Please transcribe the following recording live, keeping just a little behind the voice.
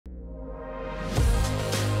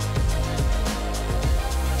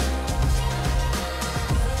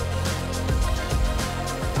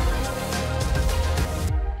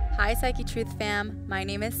Psyche Truth fam, my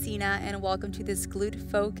name is Sinah and welcome to this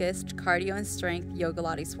glute-focused cardio and strength yoga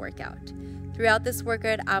Pilates workout. Throughout this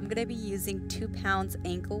workout, I'm going to be using 2 pounds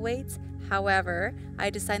ankle weights. However, I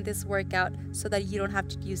designed this workout so that you don't have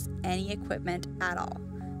to use any equipment at all.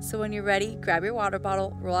 So when you're ready, grab your water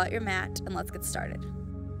bottle, roll out your mat, and let's get started.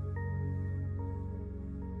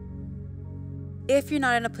 If you're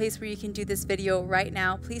not in a place where you can do this video right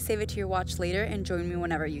now, please save it to your watch later and join me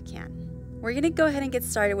whenever you can. We're going to go ahead and get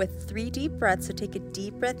started with 3 deep breaths. So take a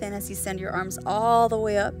deep breath in as you send your arms all the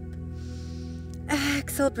way up.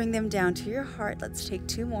 Exhale, bring them down to your heart. Let's take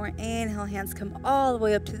 2 more. Inhale, hands come all the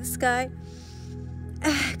way up to the sky.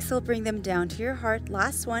 Exhale, bring them down to your heart.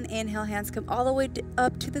 Last one. Inhale, hands come all the way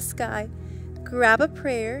up to the sky. Grab a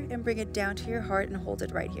prayer and bring it down to your heart and hold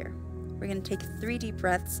it right here. We're going to take 3 deep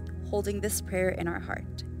breaths, holding this prayer in our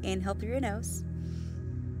heart. Inhale through your nose.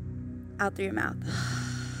 Out through your mouth.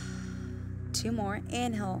 2 more.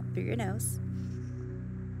 Inhale through your nose.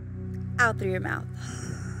 Out through your mouth.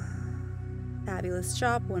 Fabulous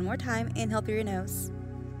job. 1 more time. Inhale through your nose.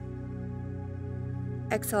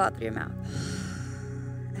 Exhale out through your mouth.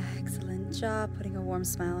 Excellent job. Putting a warm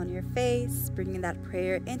smile on your face, bringing that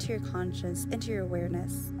prayer into your conscious, into your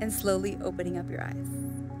awareness, and slowly opening up your eyes.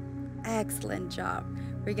 Excellent job.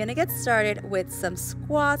 We're going to get started with some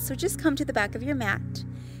squats. So just come to the back of your mat.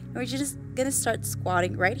 And we're just going to start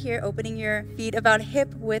squatting right here, opening your feet about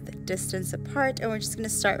hip width distance apart. And we're just going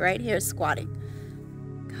to start right here squatting.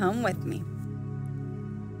 Come with me.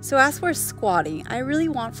 So as we're squatting, I really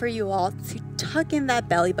want for you all to tuck in that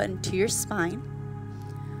belly button to your spine.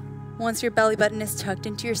 Once your belly button is tucked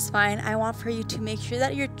into your spine, I want for you to make sure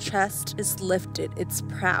that your chest is lifted, it's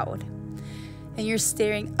proud, and you're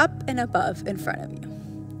staring up and above in front of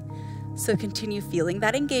you. So continue feeling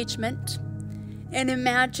that engagement. And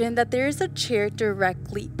imagine that there is a chair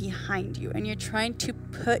directly behind you and you're trying to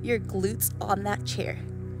put your glutes on that chair,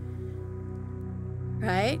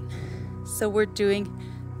 right? So we're doing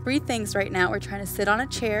 3 things right now. We're trying to sit on a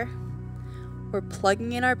chair. We're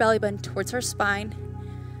plugging in our belly button towards our spine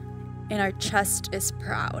and our chest is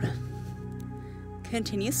proud.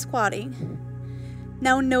 Continue squatting.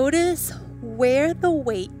 Now notice where the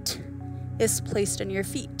weight is placed on your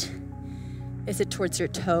feet. Is it towards your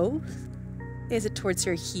toes? Is it towards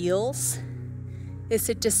your heels? Is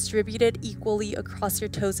it distributed equally across your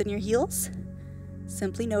toes and your heels?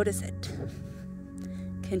 Simply notice it.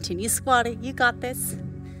 Continue squatting. You got this.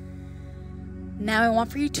 Now I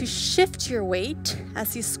want for you to shift your weight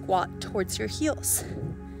as you squat towards your heels.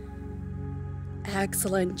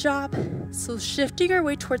 Excellent job. So shifting our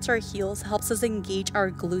weight towards our heels helps us engage our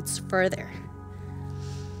glutes further.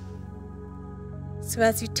 So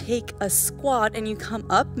as you take a squat and you come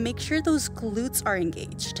up, make sure those glutes are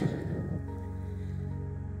engaged.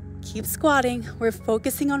 Keep squatting. We're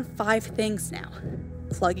focusing on 5 things now.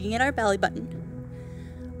 Plugging in our belly button.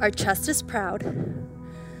 Our chest is proud.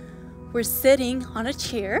 We're sitting on a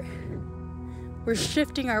chair. We're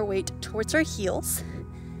shifting our weight towards our heels.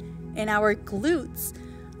 And our glutes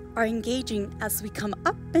are engaging as we come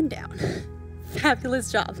up and down.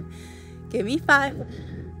 Fabulous job. Give me 5.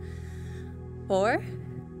 4,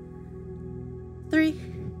 3,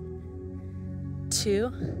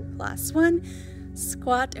 2, last one.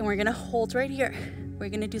 Squat, and we're gonna hold right here. We're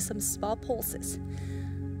gonna do some small pulses,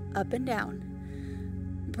 up and down.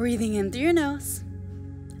 Breathing in through your nose,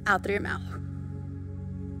 out through your mouth.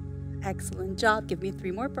 Excellent job. Give me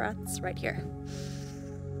 3 more breaths right here.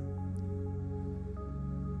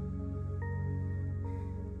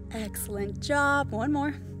 Excellent job. 1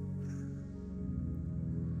 more.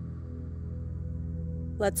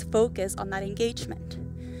 Let's focus on that engagement.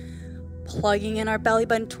 Plugging in our belly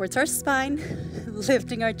button towards our spine,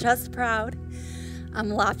 lifting our chest proud.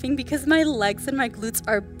 I'm laughing because my legs and my glutes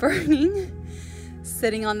are burning.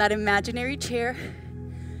 Sitting on that imaginary chair,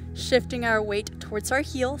 shifting our weight towards our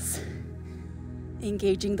heels,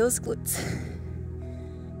 engaging those glutes.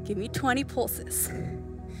 Give me 20 pulses.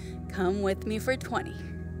 Come with me for 20.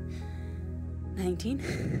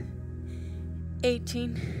 19,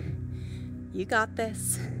 18, you got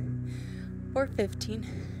this. For 15,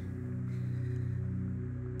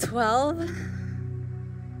 12,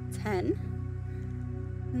 10,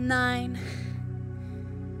 9,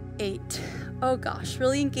 8. Oh gosh,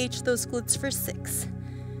 really engage those glutes for 6,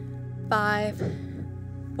 5,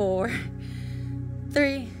 4,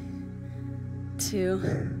 3, 2,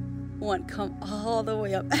 1. Come all the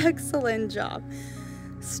way up. Excellent job.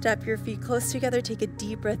 Step your feet close together. Take a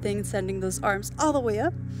deep breath in, sending those arms all the way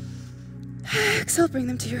up. Exhale, bring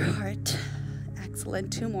them to your heart.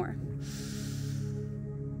 Excellent. 2 more.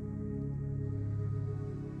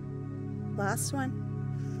 Last one.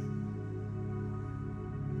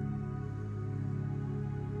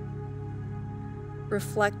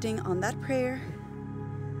 reflecting on that prayer,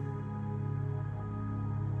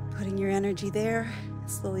 putting your energy there,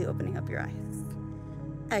 slowly opening up your eyes.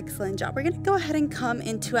 Excellent job. We're going to go ahead and come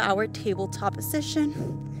into our tabletop position.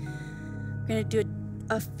 We're going to do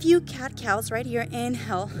a few cat-cows right here.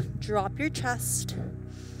 Inhale, drop your chest.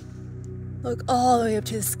 Look all the way up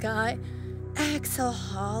to the sky. Exhale,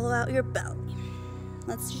 hollow out your belly.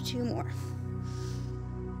 Let's do 2 more.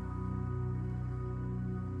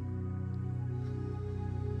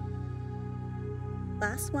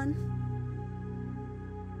 Last one.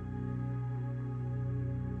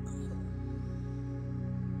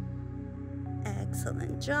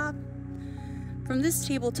 Excellent job. From this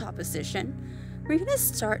tabletop position, we're going to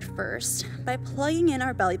start first by plugging in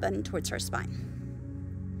our belly button towards our spine.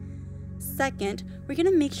 Second, we're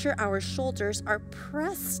going to make sure our shoulders are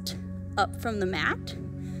pressed up from the mat.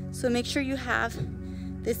 So make sure you have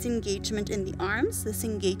this engagement in the arms, this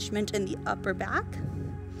engagement in the upper back.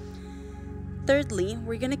 Thirdly,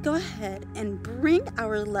 we're going to go ahead and bring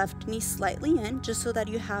our left knee slightly in just so that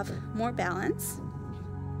you have more balance.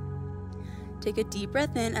 Take a deep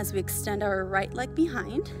breath in as we extend our right leg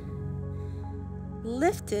behind.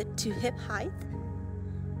 Lift it to hip height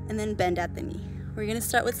and then bend at the knee. We're going to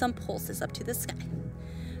start with some pulses up to the sky.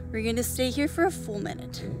 We're going to stay here for a full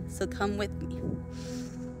minute, so come with me.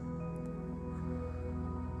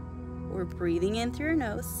 We're breathing in through your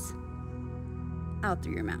nose, out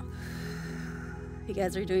through your mouth. You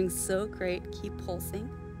guys are doing so great. Keep pulsing.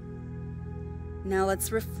 Now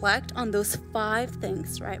let's reflect on those 5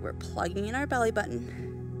 things, right? We're plugging in our belly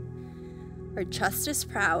button. Our chest is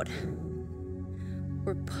proud.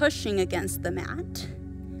 We're pushing against the mat.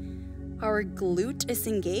 Our glute is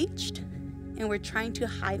engaged. And we're trying to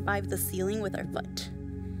high-five the ceiling with our foot.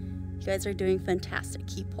 You guys are doing fantastic.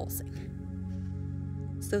 Keep pulsing.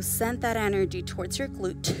 So send that energy towards your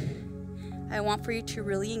glute. I want for you to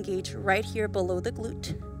really engage right here below the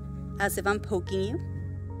glute, as if I'm poking you.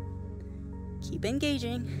 Keep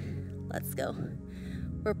engaging. Let's go.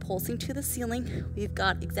 We're pulsing to the ceiling. We've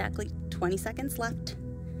got exactly 20 seconds left.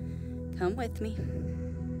 Come with me.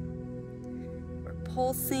 We're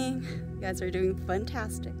pulsing. You guys are doing a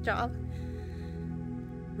fantastic job.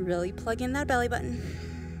 Really plug in that belly button.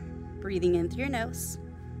 Breathing in through your nose,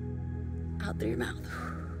 out through your mouth.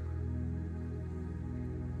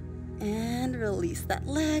 And release that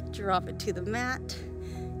leg, drop it to the mat.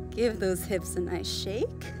 Give those hips a nice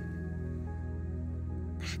shake.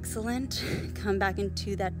 Excellent. Come back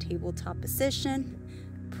into that tabletop position.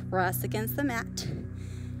 Press against the mat.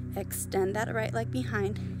 Extend that right leg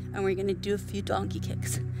behind. And we're gonna do a few donkey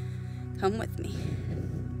kicks. Come with me.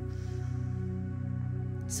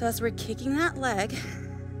 So as we're kicking that leg,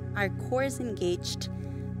 our core is engaged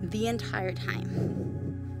the entire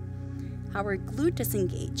time. Our glute is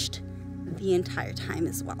engaged the entire time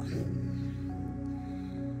as well.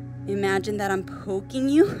 Imagine that I'm poking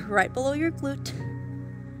you right below your glute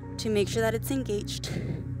to make sure that it's engaged.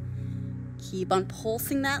 Keep on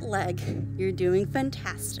pulsing that leg. You're doing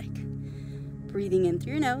fantastic. Breathing in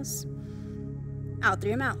through your nose, out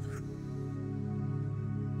through your mouth.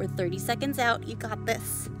 We're 30 seconds out. You got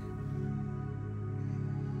this.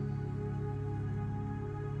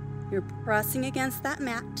 You're pressing against that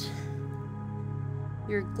mat.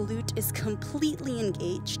 Your glute is completely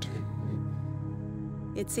engaged.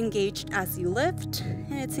 It's engaged as you lift,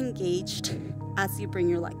 and it's engaged as you bring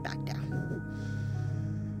your leg back down.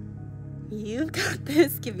 You've got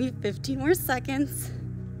this. Give me 15 more seconds.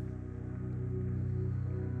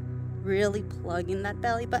 Really plug in that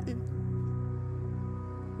belly button.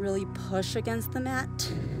 Really push against the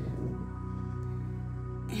mat.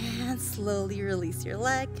 And slowly release your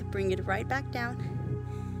leg. Bring it right back down.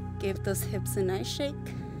 Give those hips a nice shake.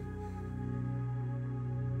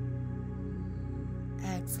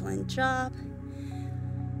 Excellent job.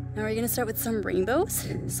 Now we're gonna start with some rainbows.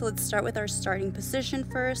 So let's start with our starting position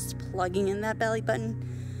first, plugging in that belly button,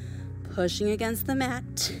 pushing against the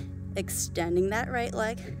mat, extending that right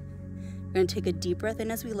leg. We're gonna take a deep breath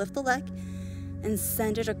in as we lift the leg and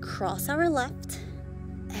send it across our left.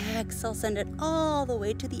 Exhale, send it all the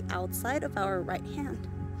way to the outside of our right hand.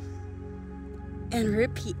 And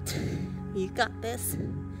repeat. You got this.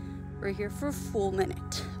 We're here for a full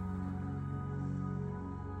minute.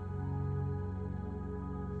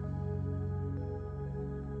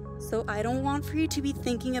 So I don't want for you to be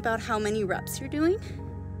thinking about how many reps you're doing.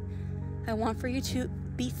 I want for you to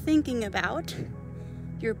be thinking about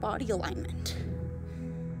your body alignment.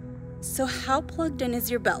 So how plugged in is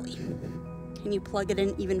your belly? Can you plug it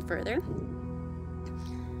in even further?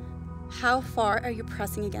 How far are you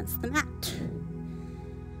pressing against the mat?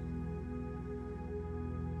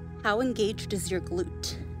 How engaged is your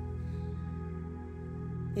glute?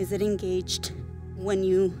 Is it engaged when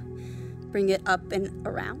you bring it up and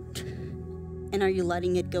around? And are you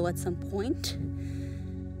letting it go at some point?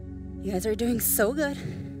 You guys are doing so good.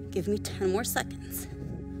 Give me 10 more seconds.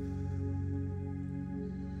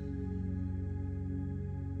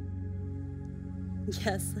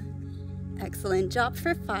 Yes, excellent job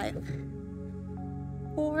for 5,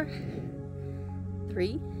 4,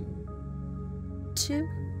 3, 2,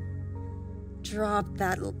 drop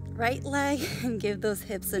that right leg and give those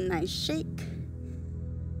hips a nice shake.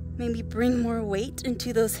 Maybe bring more weight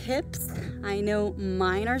into those hips. I know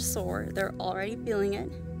mine are sore, they're already feeling it.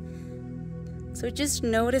 So just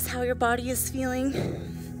notice how your body is feeling.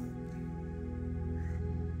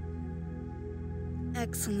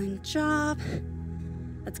 Excellent job.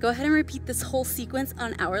 Let's go ahead and repeat this whole sequence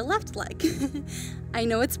on our left leg. I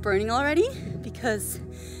know it's burning already because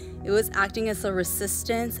it was acting as a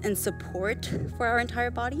resistance and support for our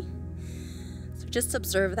entire body. So just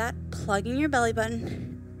observe that, plugging your belly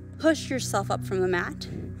button, push yourself up from the mat,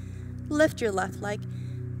 lift your left leg,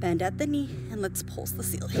 bend at the knee, and let's pulse the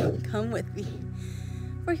ceiling. Come with me.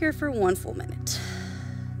 We're here for 1 full minute.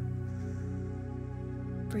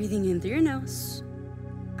 Breathing in through your nose,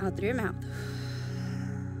 out through your mouth.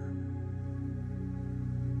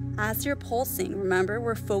 As you're pulsing, remember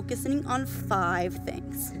we're focusing on 5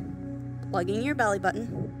 things. Plugging your belly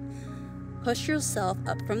button, push yourself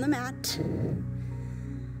up from the mat.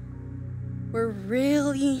 We're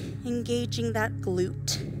really engaging that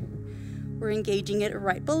glute. We're engaging it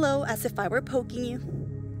right below as if I were poking you.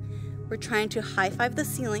 We're trying to high five the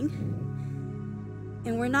ceiling,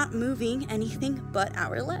 and we're not moving anything but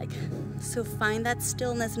our leg. So find that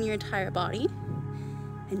stillness in your entire body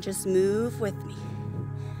and just move with me.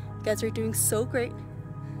 You guys are doing so great.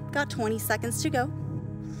 Got 20 seconds to go.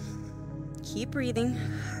 Keep breathing.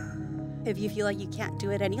 If you feel like you can't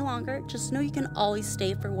do it any longer, just know you can always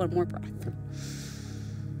stay for 1 more breath.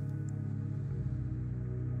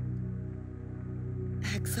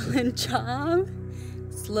 Excellent job.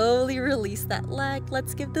 Slowly release that leg.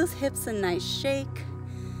 Let's give those hips a nice shake.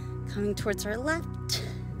 Coming towards our left,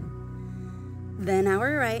 then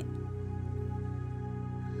our right.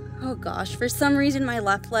 Oh gosh, for some reason my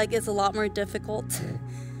left leg is a lot more difficult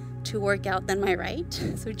to work out than my right.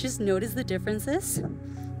 So just notice the differences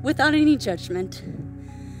without any judgment.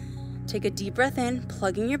 Take a deep breath in,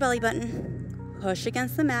 plugging your belly button, push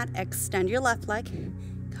against the mat, extend your left leg.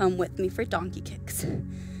 Come with me for donkey kicks.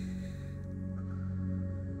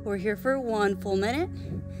 We're here for 1 full minute.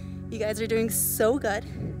 You guys are doing so good.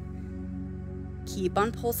 Keep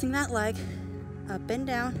on pulsing that leg up and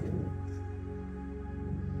down.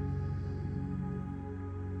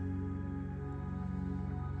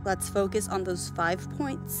 Let's focus on those 5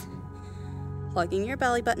 points. Plugging your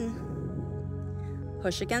belly button,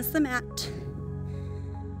 push against the mat,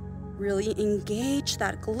 really engage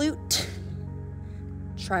that glute.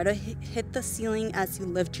 Try to hit the ceiling as you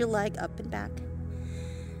lift your leg up and back.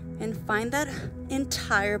 And find that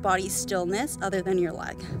entire body stillness other than your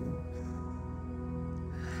leg.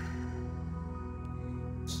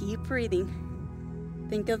 Keep breathing.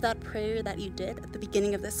 Think of that prayer that you did at the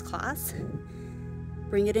beginning of this class.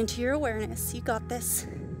 Bring it into your awareness. You got this.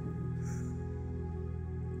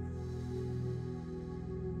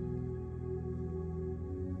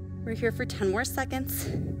 We're here for 10 more seconds.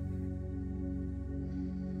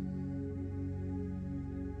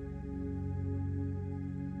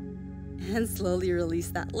 And slowly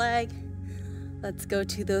release that leg. Let's go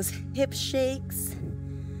to those hip shakes,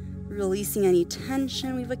 releasing any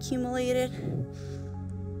tension we've accumulated.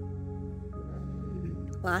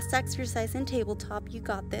 Last exercise in tabletop, you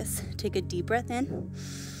got this. Take a deep breath in,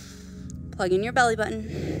 plug in your belly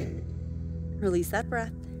button, release that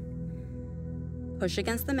breath, push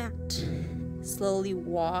against the mat, slowly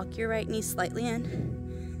walk your right knee slightly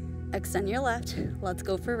in, extend your left. Let's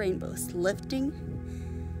go for rainbows, lifting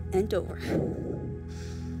and over.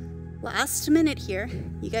 Last minute here.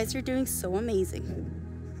 You guys are doing so amazing.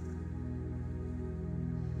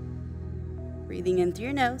 Breathing in through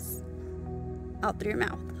your nose, out through your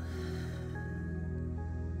mouth.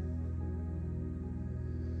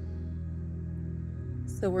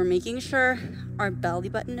 So we're making sure our belly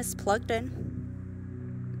button is plugged in.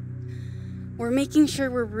 We're making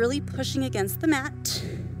sure we're really pushing against the mat.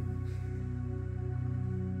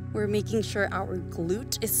 We're making sure our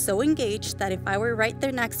glute is so engaged that if I were right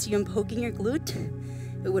there next to you and poking your glute,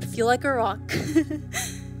 it would feel like a rock.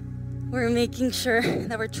 We're making sure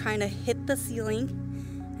that we're trying to hit the ceiling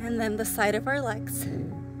and then the side of our legs.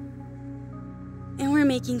 And we're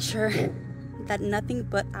making sure that nothing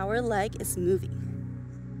but our leg is moving.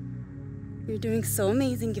 You're doing so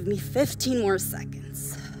amazing. Give me 15 more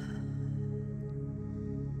seconds.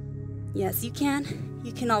 Yes, you can.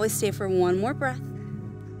 You can always stay for one more breath.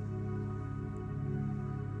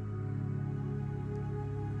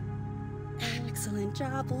 Excellent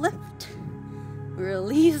job. Lift.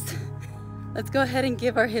 Release. Let's go ahead and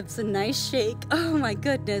give our hips a nice shake. Oh my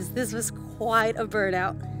goodness, this was quite a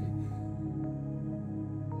burnout.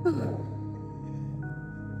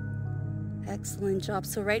 Excellent job.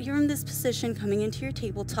 So right here in this position, coming into your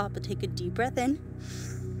tabletop, but take a deep breath in.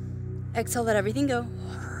 Exhale, let everything go.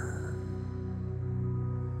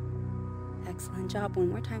 Excellent job. One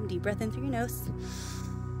more time. Deep breath in through your nose.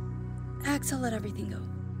 Exhale, let everything go.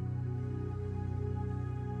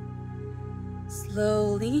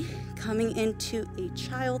 Slowly coming into a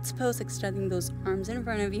child's pose, extending those arms in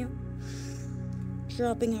front of you.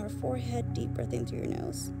 Dropping our forehead. Deep breath in through your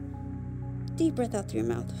nose. Deep breath out through your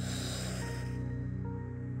mouth.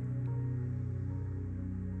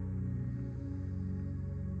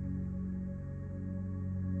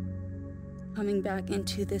 Coming back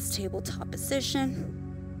into this tabletop position.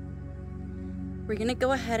 We're gonna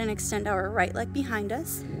go ahead and extend our right leg behind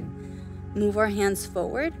us. Move our hands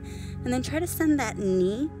forward, and then try to send that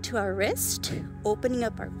knee to our wrist, opening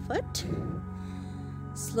up our foot.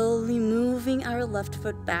 Slowly moving our left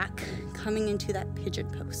foot back, coming into that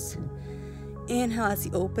pigeon pose. Inhale as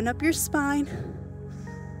you open up your spine.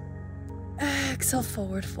 Exhale,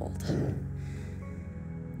 forward fold.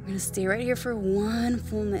 We're gonna stay right here for 1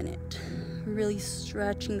 full minute. Really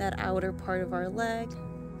stretching that outer part of our leg.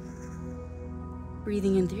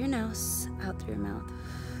 Breathing in through your nose, out through your mouth.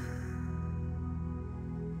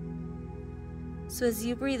 So as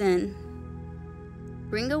you breathe in,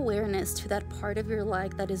 bring awareness to that part of your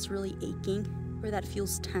leg that is really aching, or that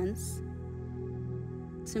feels tense.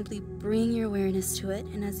 Simply bring your awareness to it,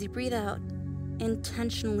 and as you breathe out,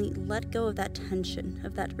 intentionally let go of that tension,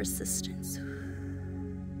 of that resistance.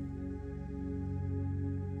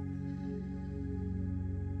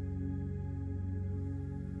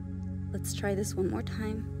 Let's try this one more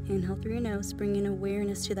time. Inhale through your nose, bringing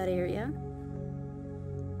awareness to that area.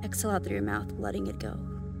 Exhale out through your mouth, letting it go.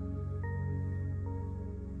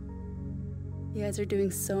 You guys are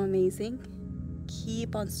doing so amazing.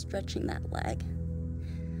 Keep on stretching that leg.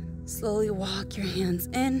 Slowly walk your hands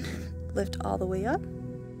in, lift all the way up.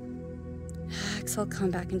 Exhale,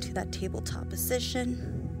 come back into that tabletop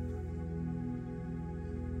position.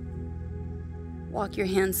 Walk your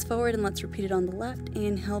hands forward, and let's repeat it on the left.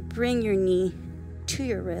 Inhale, bring your knee to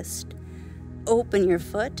your wrist. Open your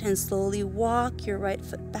foot and slowly walk your right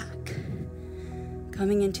foot back.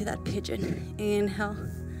 Coming into that pigeon. Inhale,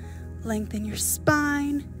 lengthen your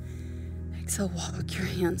spine. Exhale, walk your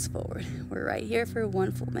hands forward. We're right here for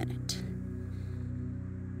 1 full minute.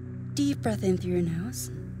 Deep breath in through your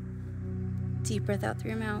nose. Deep breath out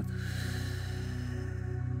through your mouth.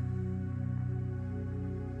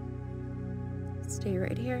 Stay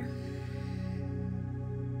right here.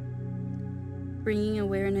 Bringing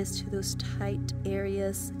awareness to those tight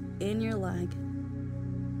areas in your leg.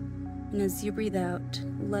 And as you breathe out,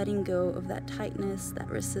 letting go of that tightness, that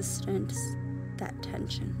resistance, that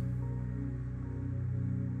tension.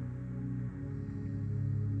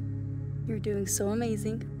 You're doing so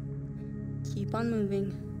amazing. Keep on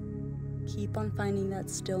moving. Keep on finding that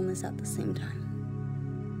stillness at the same time.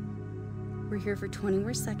 We're here for 20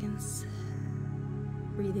 more seconds.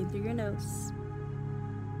 Breathing through your nose,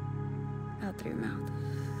 out through your mouth.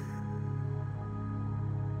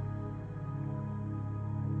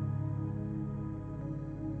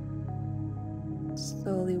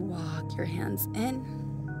 Slowly walk your hands in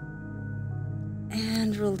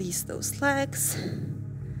and release those legs.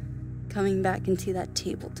 Coming back into that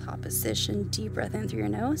tabletop position. Deep breath in through your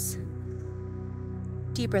nose.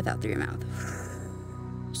 Deep breath out through your mouth.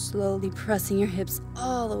 Slowly pressing your hips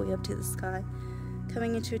all the way up to the sky.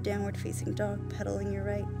 Coming into a downward facing dog, pedaling your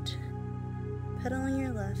right, pedaling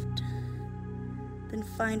your left. Then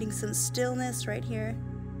finding some stillness right here.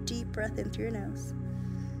 Deep breath in through your nose.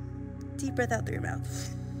 Deep breath out through your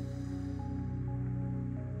mouth.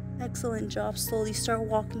 Excellent job. Slowly start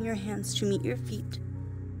walking your hands to meet your feet.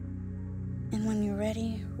 And when you're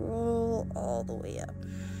ready, roll all the way up.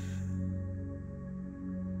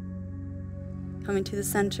 Coming to the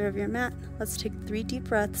center of your mat, let's take 3 deep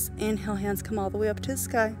breaths. Inhale, hands come all the way up to the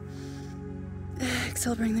sky.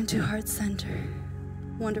 Exhale, bring them to heart center.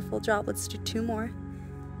 Wonderful job. Let's do 2 more.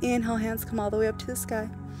 Inhale, hands come all the way up to the sky.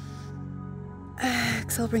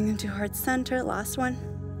 Exhale, bring them to heart center. Last one.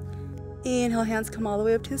 Inhale, hands come all the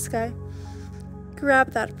way up to the sky.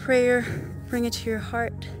 Grab that prayer, bring it to your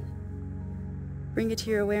heart. Bring it to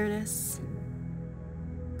your awareness.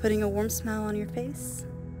 putting a warm smile on your face,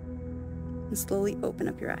 and slowly open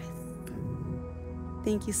up your eyes.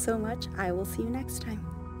 Thank you so much. I will see you next time.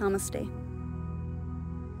 Namaste.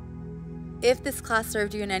 If this class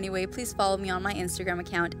served you in any way, please follow me on my Instagram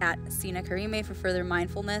account at Sinah for further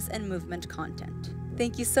mindfulness and movement content.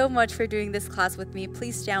 Thank you so much for doing this class with me.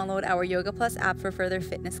 Please download our Yoga Plus app for further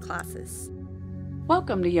fitness classes.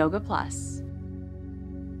 Welcome to Yoga Plus.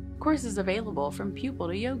 Courses available from pupil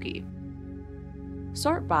to yogi.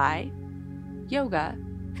 Sort by yoga,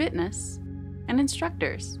 fitness, and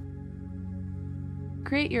instructors.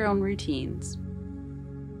 Create your own routines.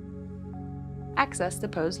 Access the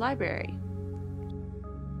Pose Library.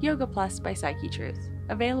 Yoga Plus by Psyche Truth,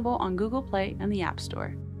 available on Google Play and the App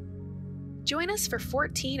Store. Join us for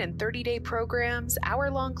 14 and 30-day programs,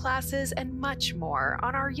 hour-long classes, and much more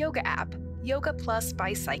on our yoga app, Yoga Plus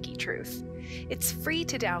by Psyche Truth. It's free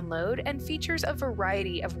to download and features a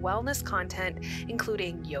variety of wellness content,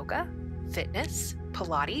 including yoga, fitness,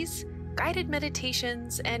 Pilates, guided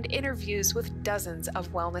meditations, and interviews with dozens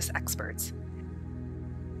of wellness experts.